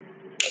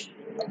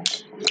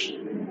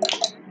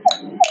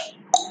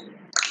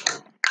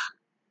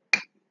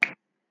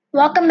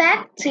Welcome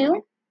back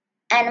to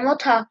Animal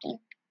Talking,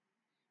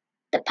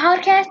 the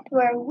podcast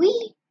where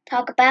we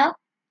talk about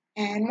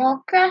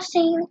Animal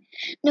Crossing,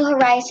 New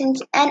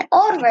Horizons, and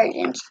old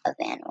versions of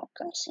Animal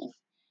Crossing.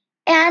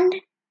 And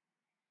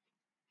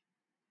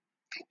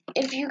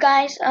if you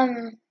guys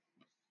want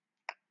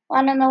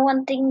to know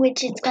one thing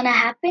which is gonna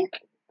happen,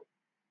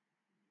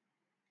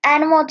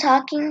 Animal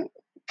Talking,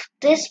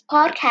 this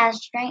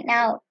podcast right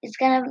now is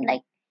gonna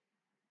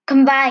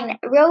combine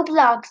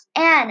Roblox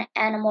and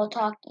Animal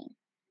Talking.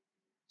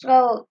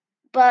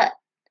 But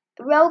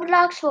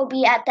Roblox will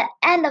be at the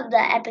end of the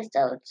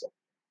episodes.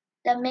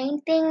 The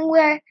main thing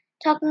we're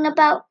talking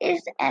about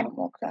is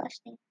Animal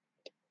Crossing.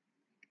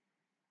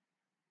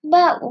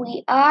 But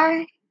we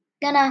are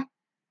gonna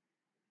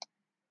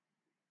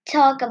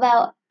talk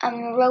about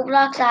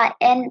Roblox at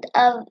end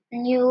of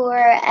newer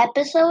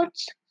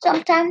episodes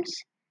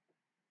sometimes.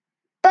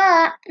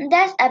 But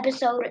this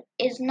episode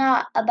is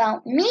not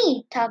about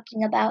me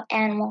talking about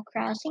Animal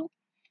Crossing.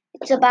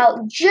 It's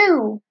about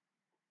you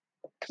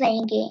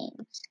playing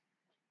games.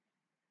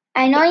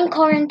 I know in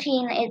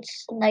quarantine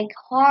it's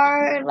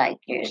hard,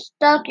 you're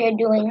stuck, you're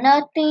doing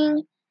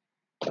nothing,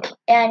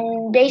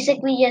 and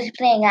basically just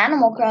playing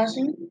Animal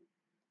Crossing.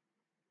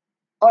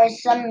 Or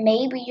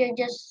maybe you're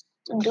just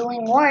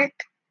doing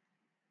work.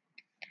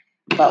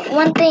 But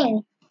one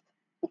thing,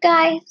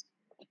 guys,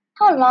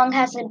 how long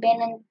has it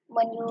been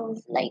when you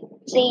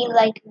say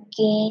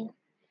game?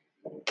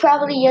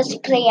 Probably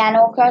just play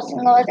Animal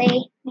Crossing all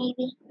day,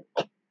 maybe.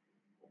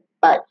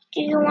 But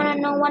do you want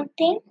to know one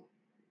thing?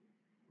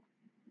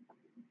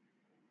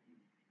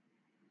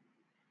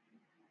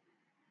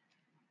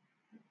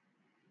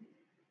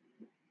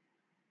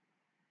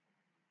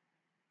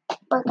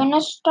 We're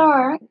gonna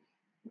start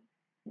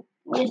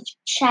with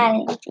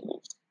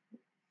challenges.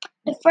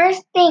 The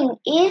first thing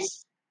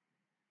is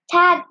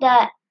tag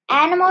the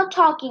Animal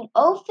Talking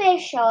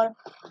official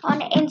on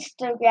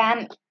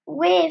Instagram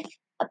with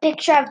a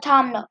picture of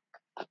Tom Nook.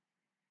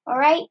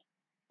 Alright?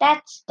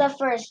 That's the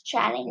first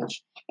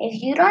challenge.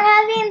 If you don't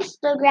have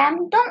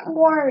Instagram, don't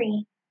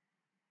worry.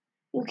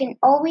 You can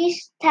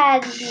always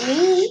tag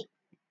me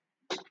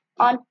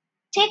on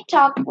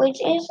TikTok, which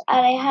is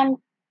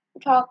Alejandro.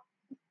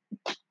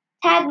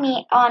 Tag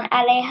me on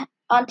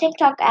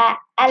TikTok at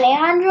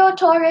Alejandro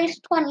Torres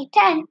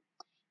 2010.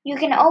 You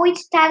can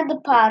always tag the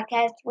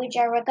podcast, which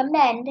I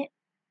recommend.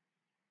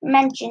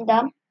 Mention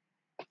them,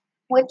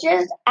 which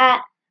is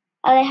at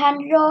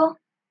Alejandro.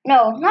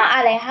 No, not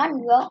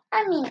Alejandro.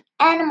 I mean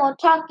Animal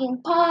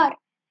Talking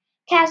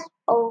Podcast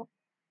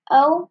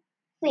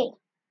OFFI.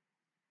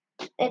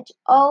 It's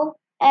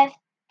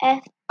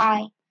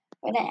OFFI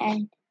for the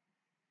end.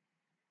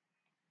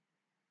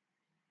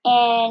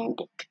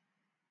 And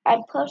I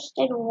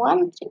posted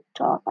one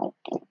TikTok, I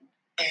think.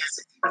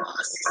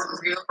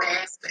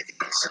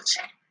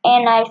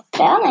 And I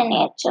fell in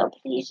it, so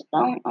please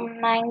don't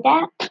mind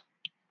that. It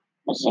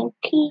was in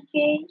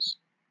PJs.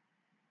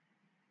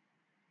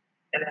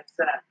 And that's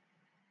that.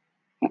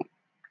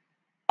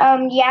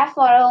 Yeah,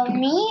 follow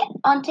me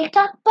on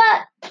TikTok,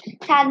 but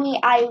tag me,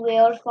 I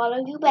will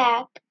follow you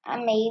back.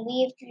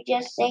 Maybe if you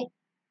just say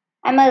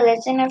I'm a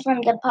listener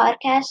from the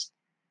podcast,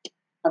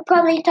 I'll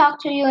probably talk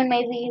to you and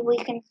maybe we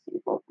can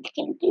see what we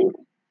can do.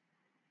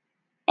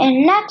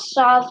 And next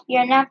off,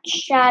 your next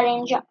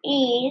challenge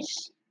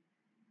is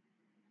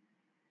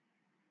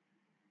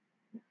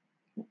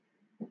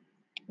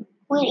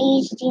what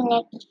is the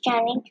next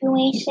challenge you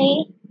may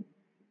say?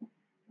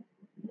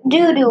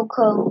 Doodoo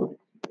code.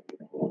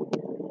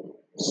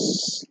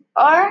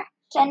 Or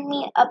send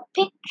me a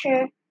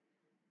picture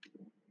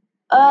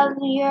of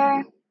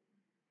your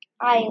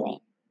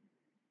island.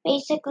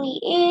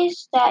 Basically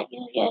is that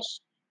you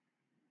just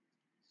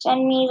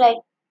send me a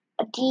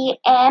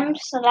DM,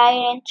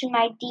 slide into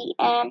my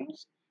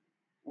DMs,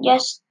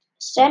 just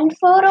send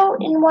photo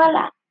and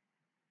voila.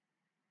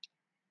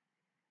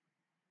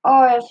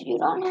 Or if you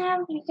don't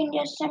have, you can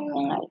just send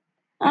me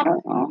I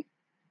don't know,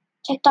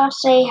 TikTok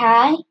say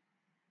hi,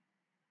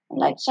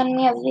 send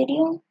me a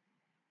video.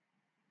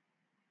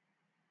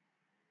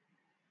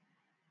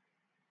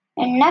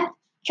 And next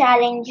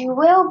challenge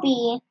will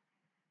be,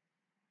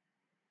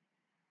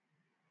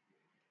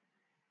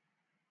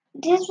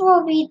 this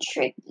will be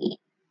tricky,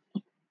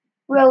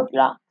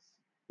 Roblox.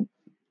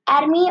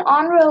 Add me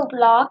on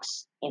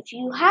Roblox if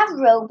you have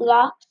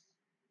Roblox.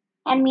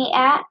 Add me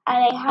at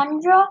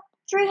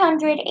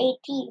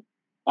Alejandro380.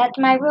 That's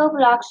my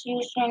Roblox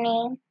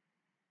username.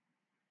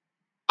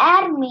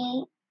 Add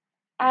me.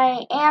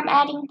 I am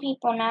adding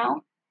people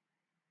now.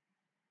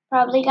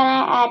 Probably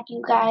gonna add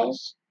you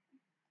guys.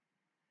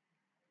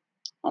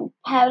 I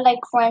have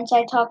friends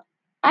I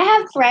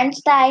have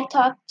friends that I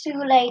talk to,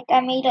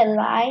 I made a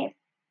live.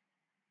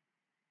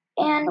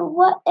 And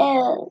what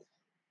else?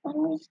 Let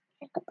me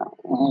check about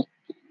me.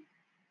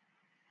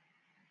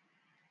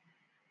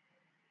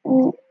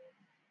 Who's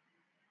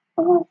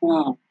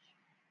next?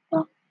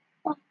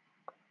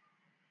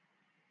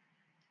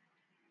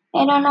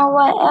 I don't know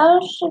what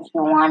else if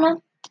you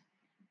wanna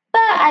But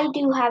I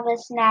do have a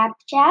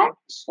Snapchat,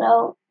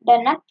 so the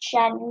next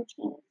challenge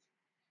is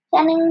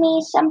sending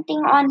me something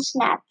on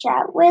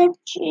Snapchat,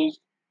 which is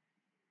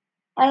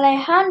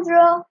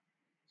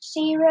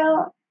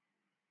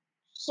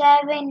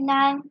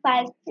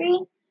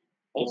Alejandro07953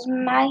 is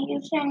my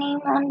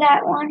username on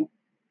that one,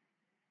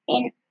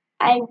 and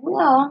I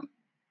will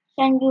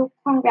send you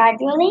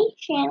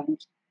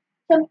congratulations,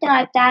 something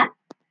like that.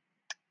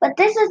 But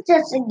this is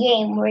just a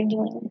game we're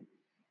doing.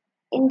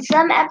 In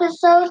some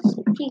episodes,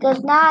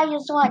 because now I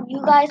just want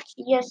you guys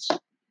to just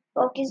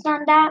focus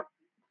on that.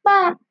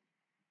 But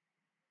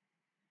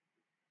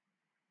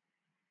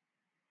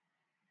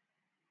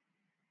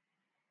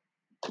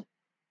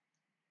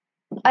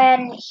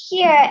and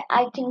here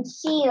I can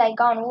see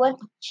like on which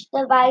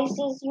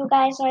devices you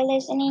guys are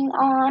listening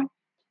on.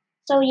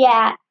 So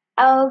yeah,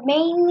 I would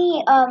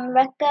mainly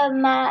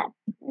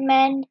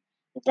recommend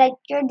like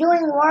you're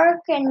doing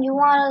work and you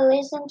want to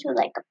listen to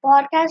like a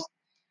podcast.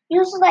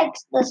 Use like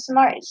the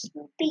smart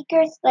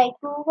speakers like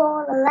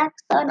Google, Alexa,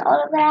 and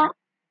all of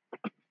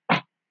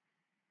that.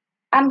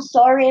 I'm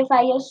sorry if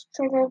I just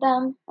triggered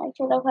them. I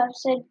should have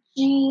said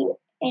G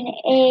and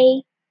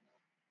A.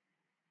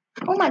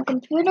 Oh, my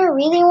computer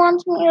really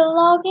wants me to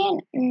log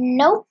in?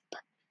 Nope.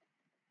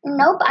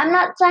 Nope, I'm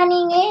not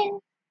signing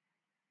in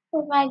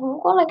with my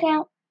Google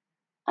account.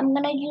 I'm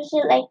gonna use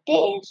it like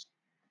this.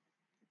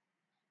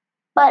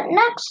 But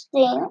next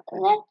thing,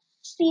 let's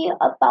see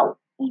about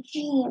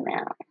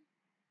Gmail.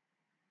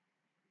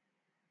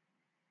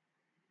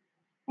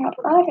 What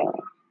other?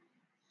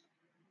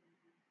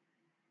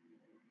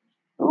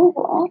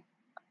 Google.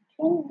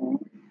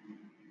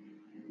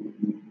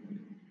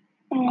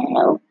 Nope.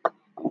 I'm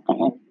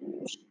gonna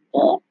use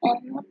the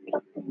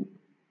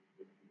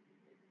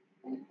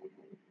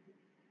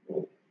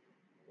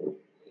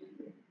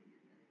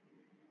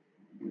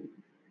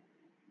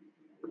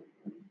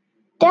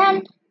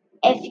Then,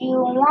 if you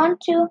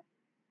want to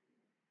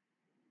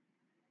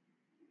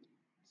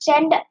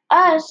send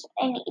us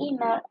an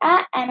email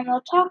at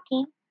Animal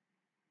Talking.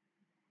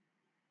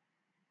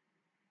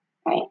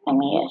 Right, let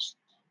me just.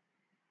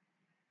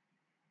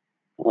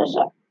 There's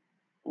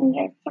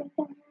something.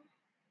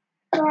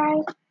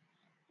 Right.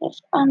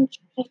 Just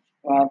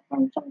unsubscribe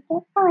from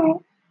something.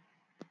 Alright.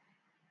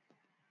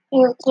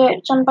 You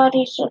get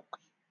somebody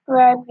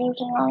subscribe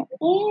using our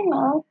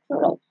email to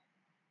like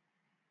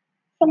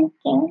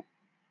something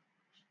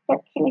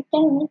that you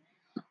send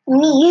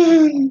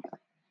me.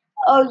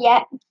 Oh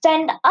yeah,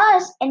 send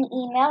us an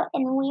email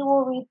and we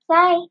will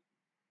reply.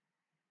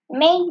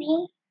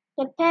 Maybe,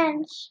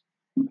 depends.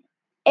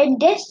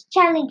 And this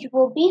challenge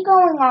will be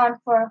going on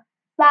for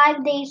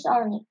 5 days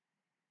only.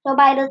 So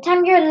by the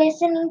time you're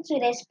listening to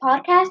this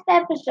podcast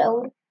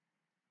episode,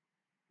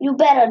 you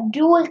better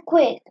do it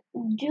quick.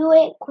 Do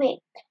it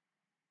quick.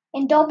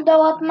 And don't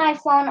blow up my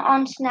phone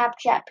on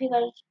Snapchat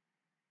because,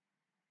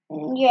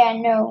 yeah,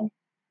 no.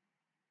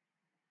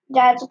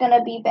 That's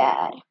gonna be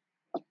bad.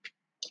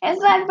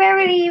 It's like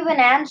barely even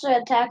answer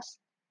a text.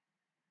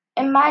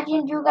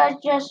 Imagine you guys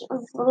just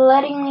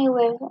letting me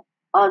with,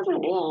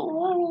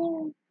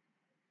 oh,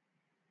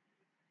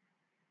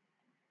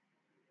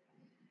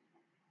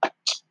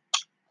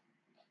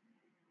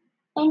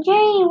 and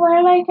Jay,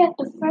 we're like at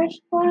the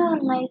first one,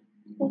 like,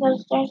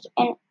 because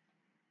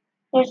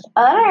there's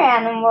other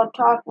animal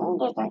talking,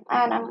 there's an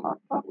animal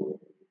talking.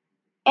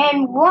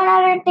 And one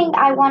other thing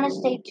I want to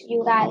say to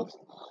you guys,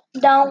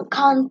 don't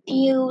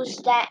confuse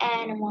the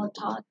animal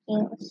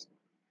talkings.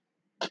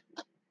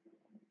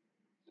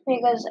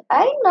 Because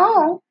I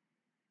know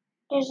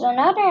there's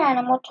another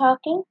animal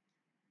talking,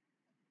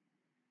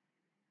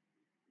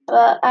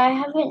 but I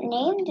haven't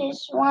named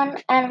this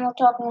one animal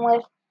talking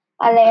with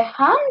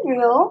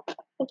Alejandro,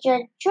 which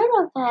I should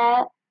have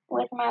had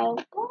with my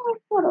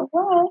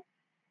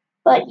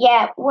But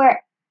yeah,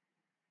 we're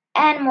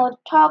animal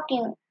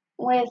talking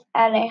with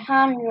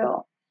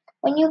Alejandro.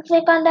 When you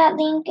click on that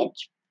link,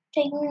 it's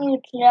taking you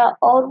to the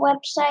old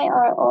website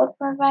or old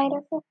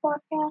provider for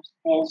podcasts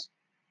is.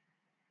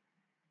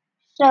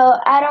 So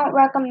I don't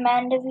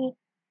recommend if you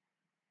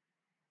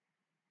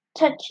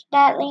touch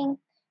that link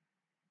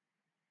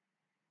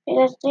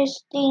because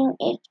this thing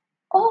is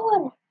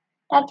old.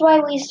 That's why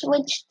we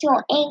switched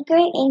to Anchor,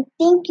 and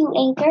thank you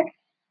Anchor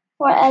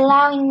for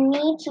allowing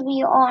me to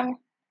be on,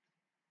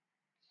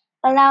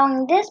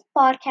 allowing this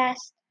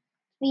podcast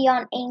be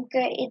on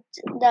Anchor. It's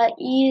the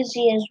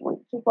easiest way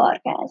to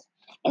podcast.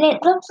 And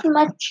it looks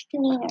much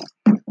cleaner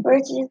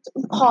versus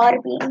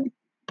Podbean.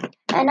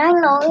 And I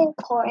know in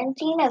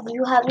quarantine, if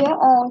you have your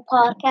own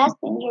podcast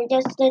and you're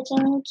just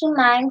listening to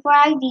mine for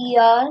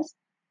ideas,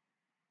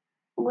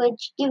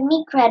 which give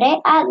me credit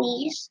at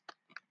least,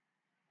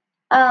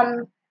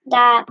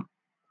 that,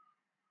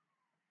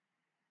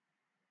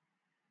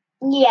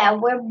 yeah,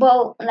 we're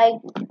both like,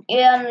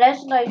 yeah,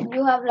 unless like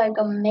you have like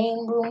a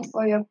main room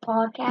for your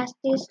podcast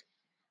is.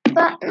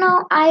 But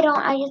no, I don't.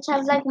 I just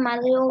have like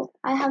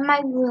I have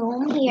my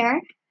room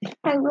here.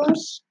 My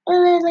room's a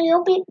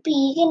little bit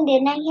big, and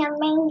then I have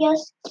my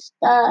just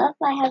stuff.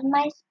 I have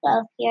my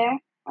stuff here.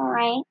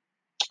 Alright.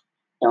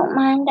 Don't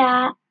mind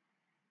that.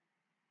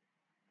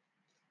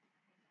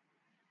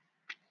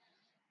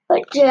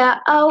 yeah,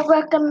 I'll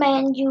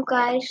recommend you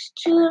guys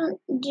to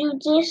do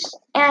this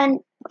and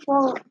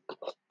for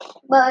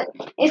but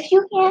if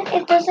you can't,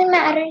 it doesn't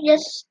matter.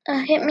 Just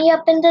hit me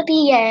up in the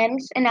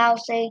DMs and I'll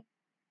say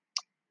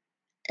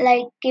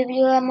like give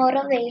you a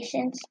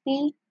motivation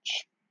speech.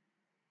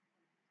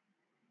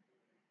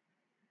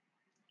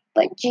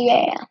 But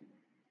yeah.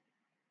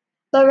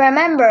 But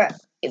remember,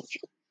 if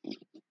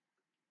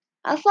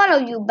I'll follow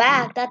you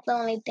back, that's the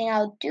only thing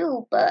I'll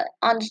do. But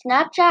on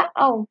Snapchat,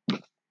 I'll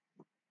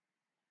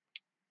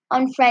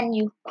unfriend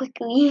you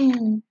quickly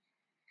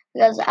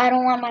because I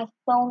don't want my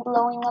phone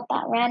blowing up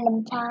at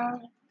random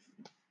times.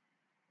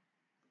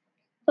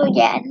 So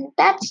yeah,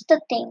 that's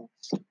the thing.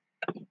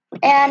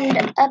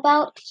 And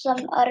about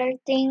some other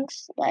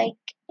things like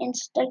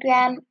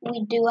Instagram,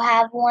 we do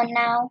have one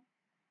now.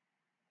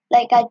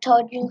 Like I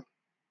told you,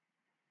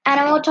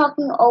 Animal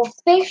Talking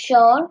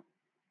Official.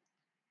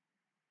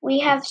 We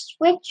have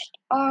switched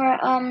our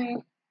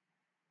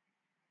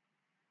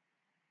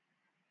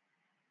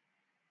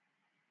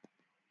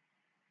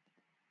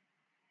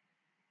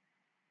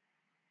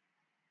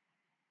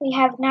we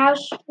have now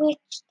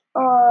switched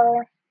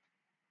our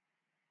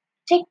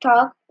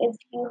TikTok. If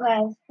you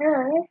have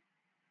heard,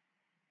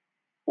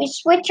 we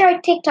switched our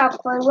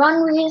TikTok for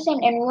one reason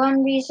and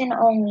one reason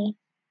only.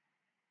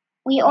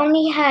 We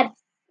only had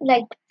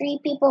like 3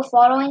 people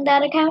following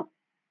that account.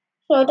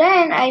 So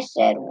then I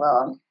said,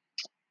 well,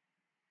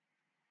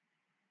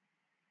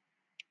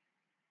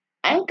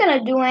 I ain't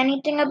gonna do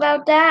anything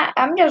about that.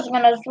 I'm just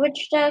gonna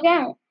switch the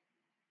account.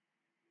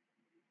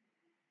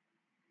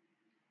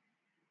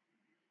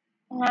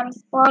 And I'm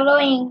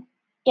following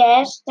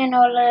guests and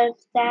all of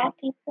that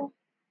people.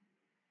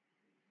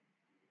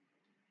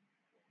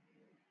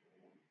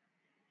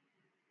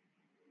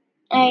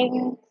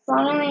 I'm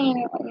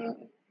following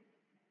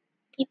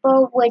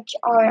people which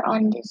are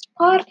on this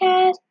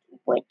podcast,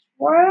 which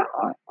were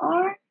or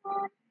are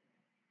on.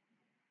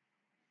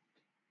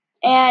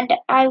 And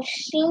I've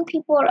seen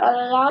people,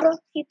 a lot of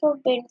people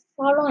been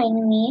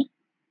following me.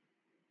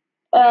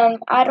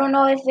 I don't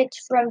know if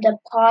it's from the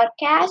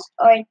podcast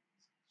or if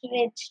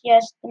it's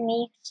just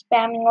me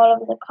spamming all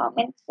over the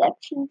comment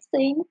section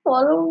saying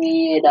follow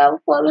me and I'll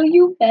follow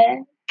you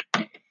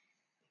back.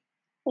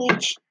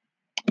 Which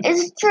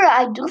is true,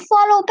 I do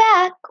follow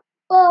back.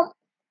 Well,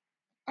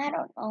 I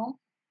don't know.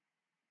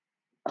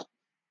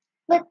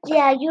 But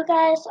yeah, you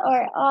guys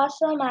are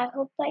awesome. I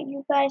hope that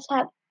you guys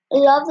have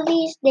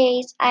lovely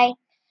days.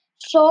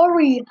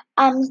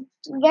 I'm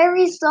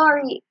very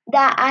sorry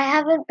that I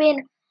haven't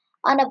been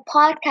on a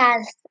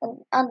podcast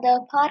on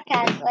the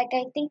podcast. Like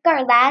I think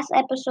our last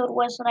episode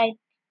was like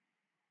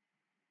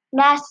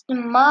last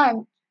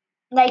month,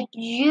 like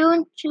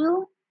June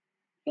 2.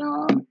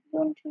 June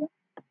 2.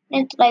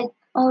 It's like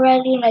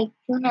already like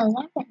June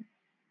 11th.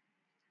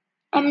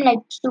 I'm like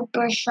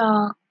super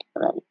shocked.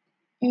 Like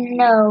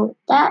no,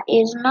 that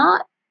is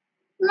not.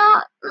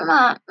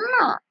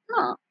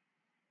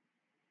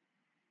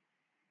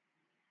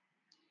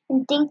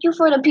 And thank you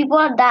for the people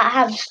that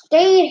have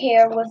stayed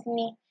here with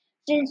me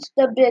since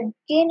the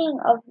beginning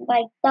of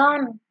like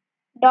Dawn,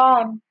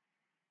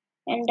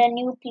 and the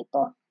new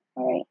people.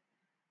 Alright.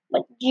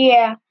 But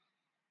yeah,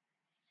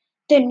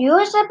 the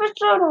newest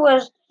episode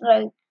was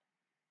like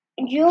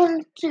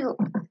June 2.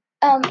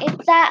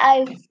 It's that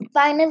I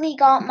finally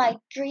got my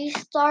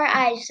 3-star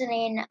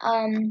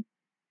Iceland,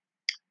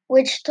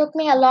 which took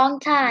me a long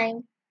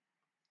time.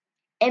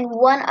 And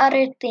one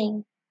other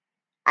thing,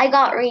 I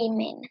got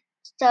Raymond.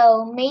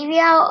 So maybe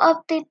I'll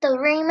update the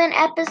Raymond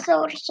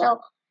episode. So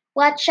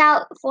watch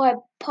out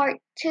for part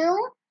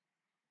 2.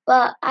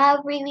 But I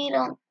really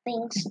don't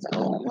think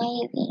so.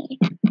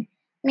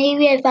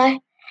 Maybe if I had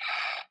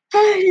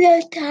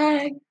the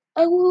time.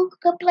 I woke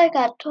up like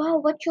at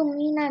 12. What you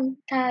mean I'm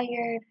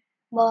tired,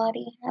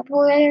 body? I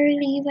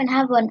barely even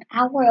have an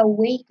hour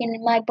awake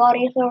and my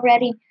body's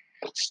already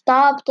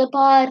stopped the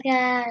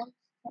podcast.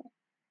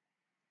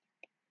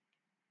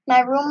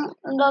 My room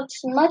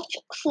looks much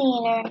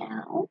cleaner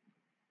now.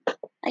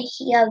 I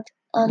have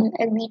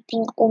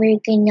everything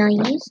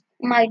organized.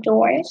 My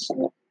doors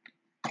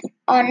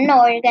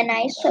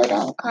unorganized, so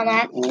don't come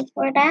at me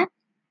for that.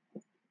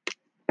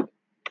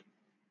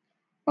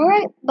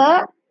 Alright,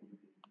 but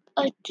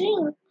I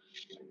think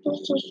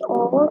this is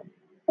all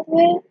of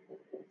it.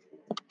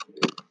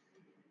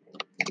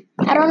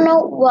 I don't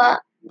know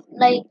what,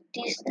 like,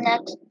 this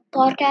next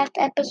podcast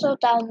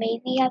episode, I'll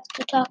maybe have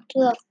to talk to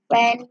a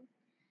friend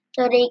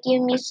so they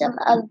give me some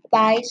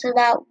advice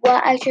about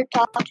what I should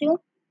talk to.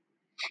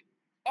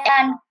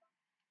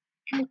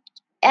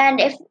 And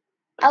if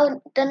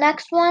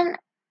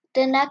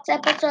the next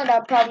episode,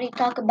 I'll probably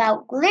talk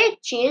about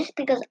glitches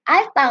because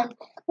I found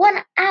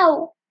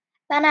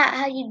found out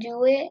how you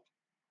do it,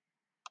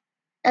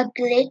 a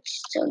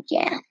glitch. So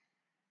yeah.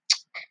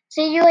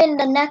 See you in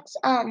the next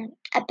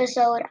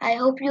episode. I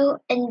hope you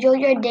enjoy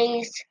your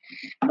days.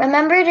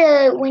 Remember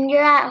to when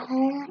you're at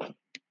home,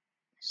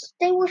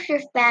 stay with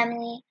your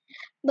family,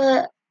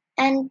 but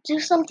and do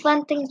some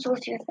fun things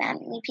with your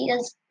family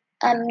because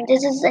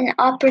this is an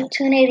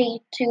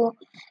opportunity to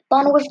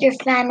bond with your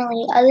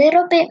family a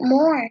little bit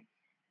more.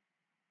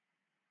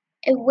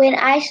 when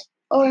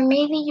or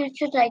maybe you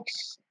should like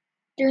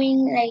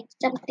doing like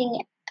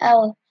something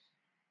else.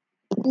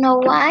 You know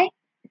why?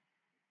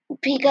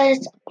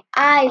 Because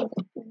I've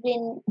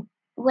been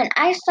when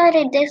I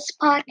started this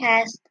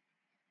podcast,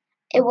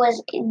 it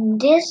was in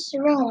this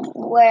room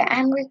where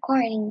I'm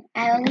recording.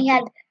 I only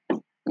had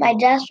my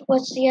desk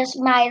was just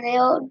my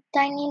little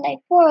tiny like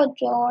floral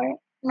drawer,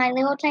 my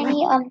little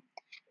tiny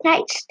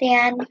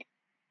nightstand.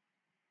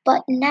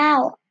 But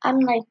now I'm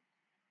like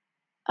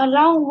a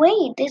long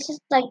way. This is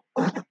like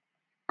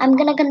I'm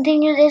gonna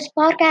continue this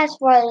podcast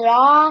for a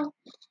long,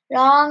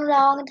 long,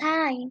 long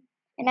time.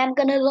 And I'm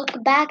gonna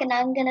look back and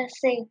I'm gonna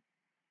say,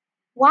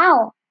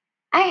 wow,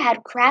 I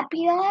had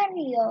crappy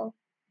audio.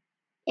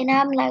 And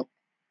I'm like,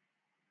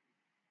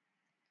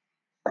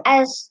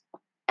 as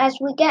as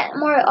we get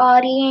more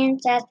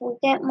audience, as we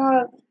get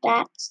more of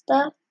that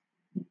stuff,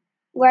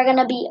 we're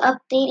gonna be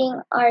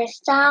updating our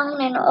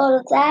sound and all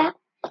of that.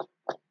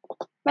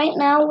 Right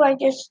now, we're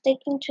just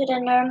sticking to the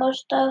normal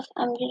stuff.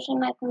 I'm using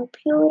my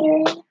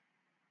computer,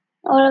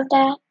 all of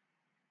that.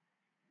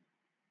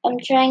 I'm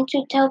trying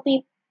to tell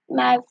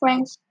my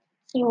friends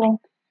to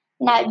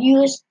not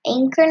use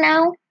Anchor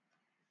now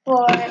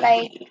for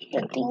like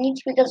the thingies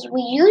because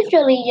we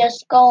usually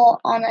just go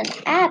on an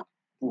app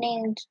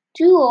named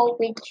Duo,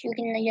 which you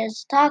can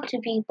just talk to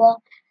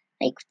people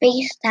like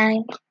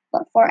FaceTime,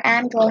 but for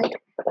Android.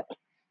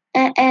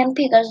 And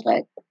because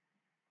like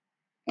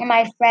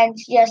my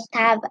friends just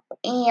have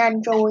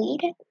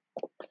Android.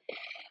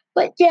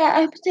 But yeah,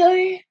 I'm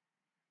sorry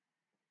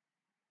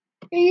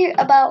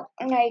about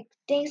like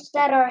things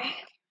that are.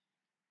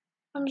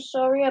 I'm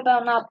sorry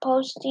about not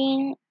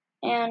posting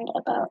and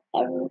about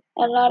a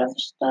lot of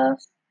stuff.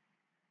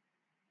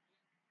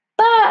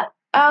 But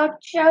I'll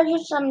show you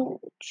some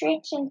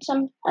tricks and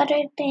some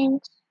other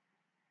things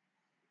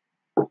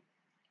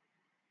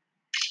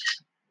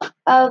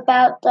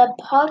about the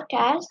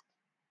podcast.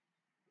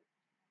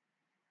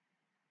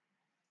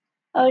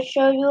 I'll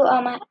show you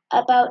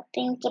about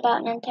things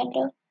about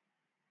Nintendo.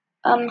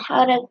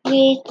 How to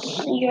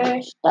glitch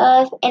your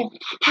stuff and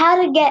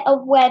how to get a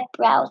web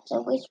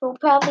browser, which I'll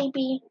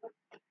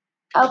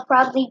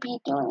probably be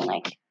doing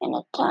like in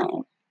a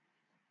time.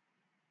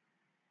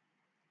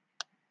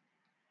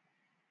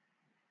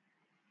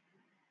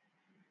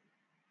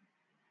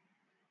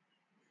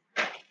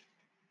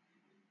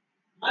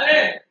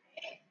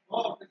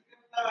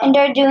 And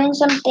they're doing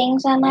some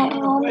things on my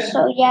home,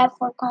 so yeah,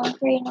 for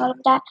concrete and all of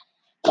that.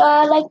 So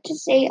I like to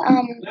say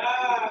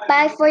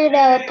bye for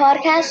the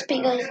podcast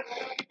because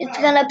it's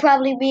gonna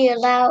probably be a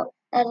lot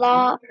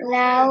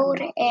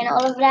loud and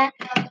all of that.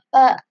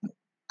 But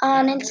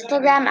on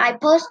Instagram, I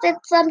posted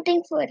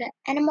something for the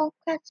Animal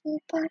Crossing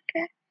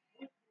podcast.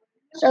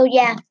 So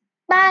yeah,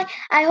 bye.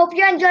 I hope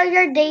you enjoy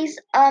your days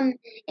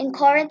in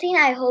quarantine.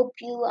 I hope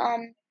you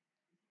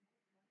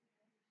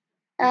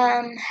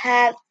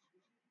have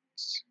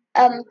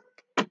um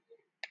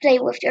play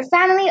with your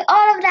family,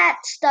 all of that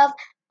stuff.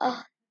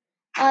 Uh,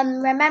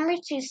 remember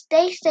to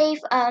stay safe.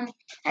 And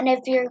if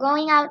you're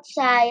going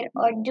outside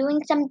or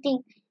doing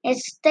something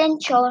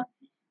essential,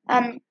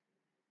 um,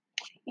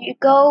 you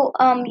go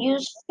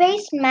use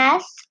face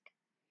mask.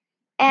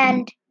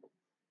 And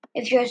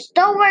if you're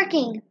still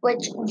working,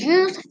 which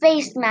use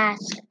face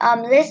mask.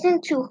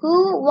 Listen to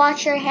who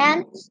wash your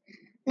hands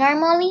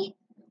normally,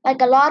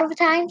 like a lot of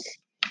times,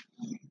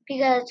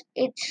 because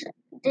it's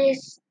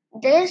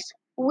this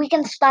we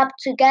can stop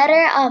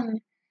together.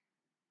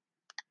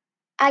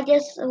 I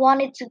just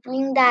wanted to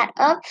bring that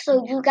up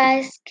so you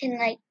guys can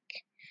like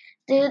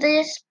do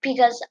this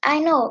because I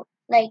know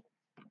like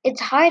it's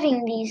hard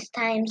in these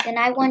times and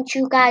I want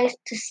you guys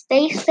to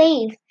stay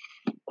safe.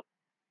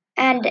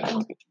 And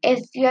if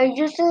you're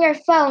using your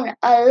phone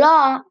a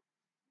lot,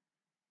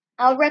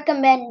 I'll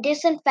recommend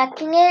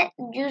disinfecting it.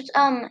 Use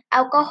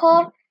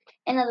alcohol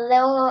in a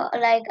little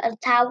like a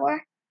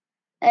tower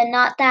and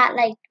not that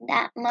like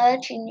that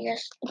much and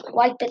just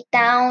wipe it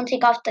down,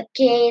 take off the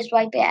case,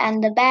 wipe it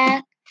and the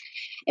back.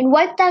 And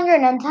wipe down your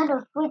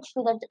Nintendo Switch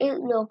because it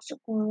looks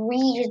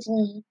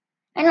greasy.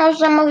 I know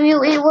some of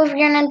you eat with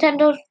your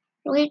Nintendo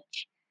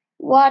Switch.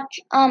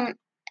 Watch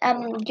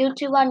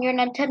YouTube on your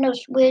Nintendo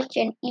Switch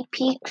and eat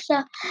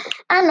pizza.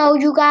 I know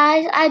you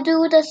guys. I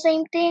do the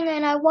same thing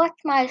and I watch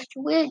my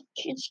Switch.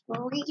 It's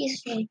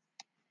greasy.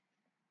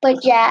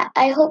 But yeah,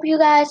 I hope you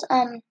guys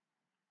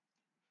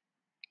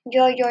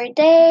enjoy your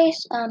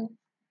days.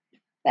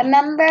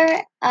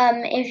 Remember,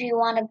 if you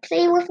wanna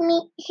play with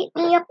me, hit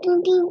me up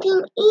in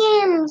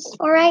DMs.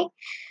 Alright?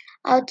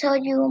 I'll tell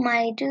you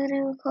my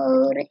doo-doo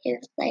code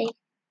is like,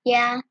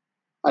 yeah,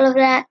 all of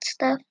that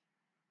stuff.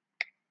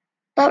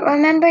 But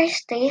remember,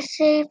 stay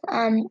safe.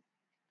 I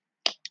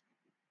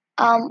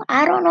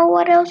don't know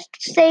what else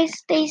to say.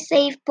 Stay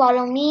safe.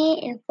 Follow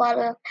me and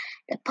follow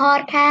the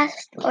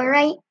podcast. All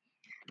right.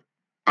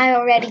 I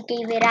already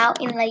gave it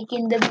out in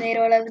the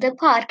middle of the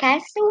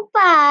podcast. So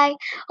bye.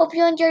 Hope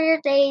you enjoy your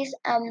days.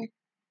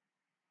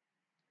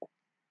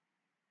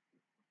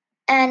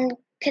 And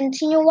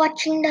continue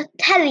watching the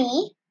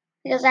telly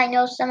because I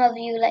know some of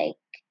you like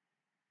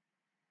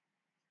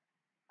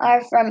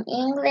are from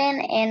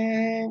England,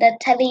 and the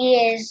TV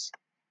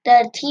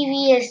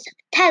is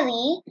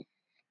telly,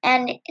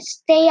 and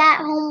stay at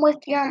home with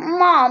your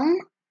mom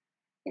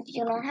if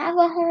you don't have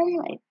a home,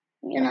 like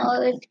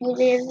if you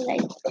live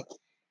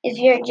if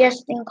you're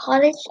just in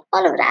college,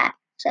 all of that.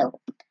 So,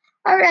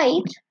 all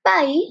right,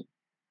 bye.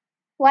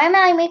 Why am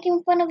I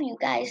making fun of you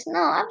guys? No,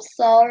 I'm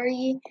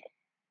sorry,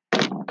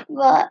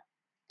 but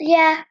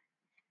yeah,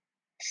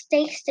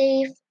 stay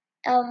safe.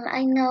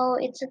 I know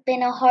it's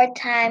been a hard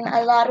time.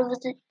 A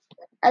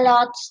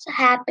lot's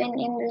happened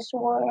in this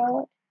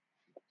world.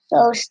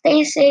 So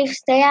stay safe,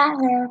 stay at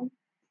home.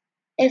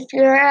 If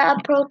you're a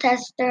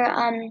protester,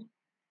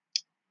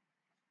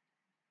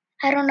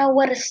 I don't know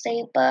what to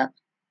say, but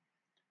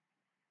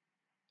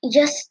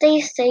just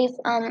stay safe.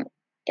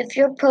 If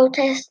you're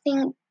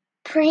protesting,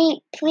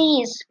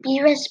 please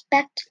be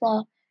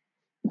respectful.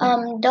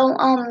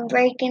 Don't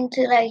break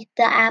into like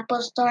the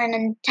Apple Store in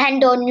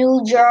Nintendo,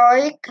 New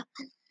York,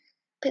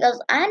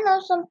 because I know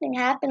something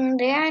happened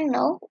there. I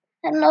know.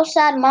 I know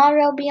Sad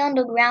Mario be on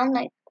the ground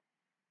like,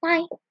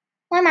 why?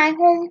 Why am I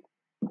home?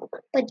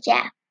 But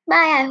yeah,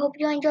 bye. I hope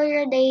you enjoy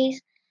your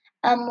days.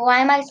 Why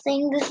am I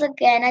saying this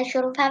again? I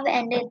should have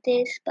ended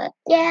this, but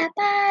yeah,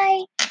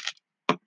 bye.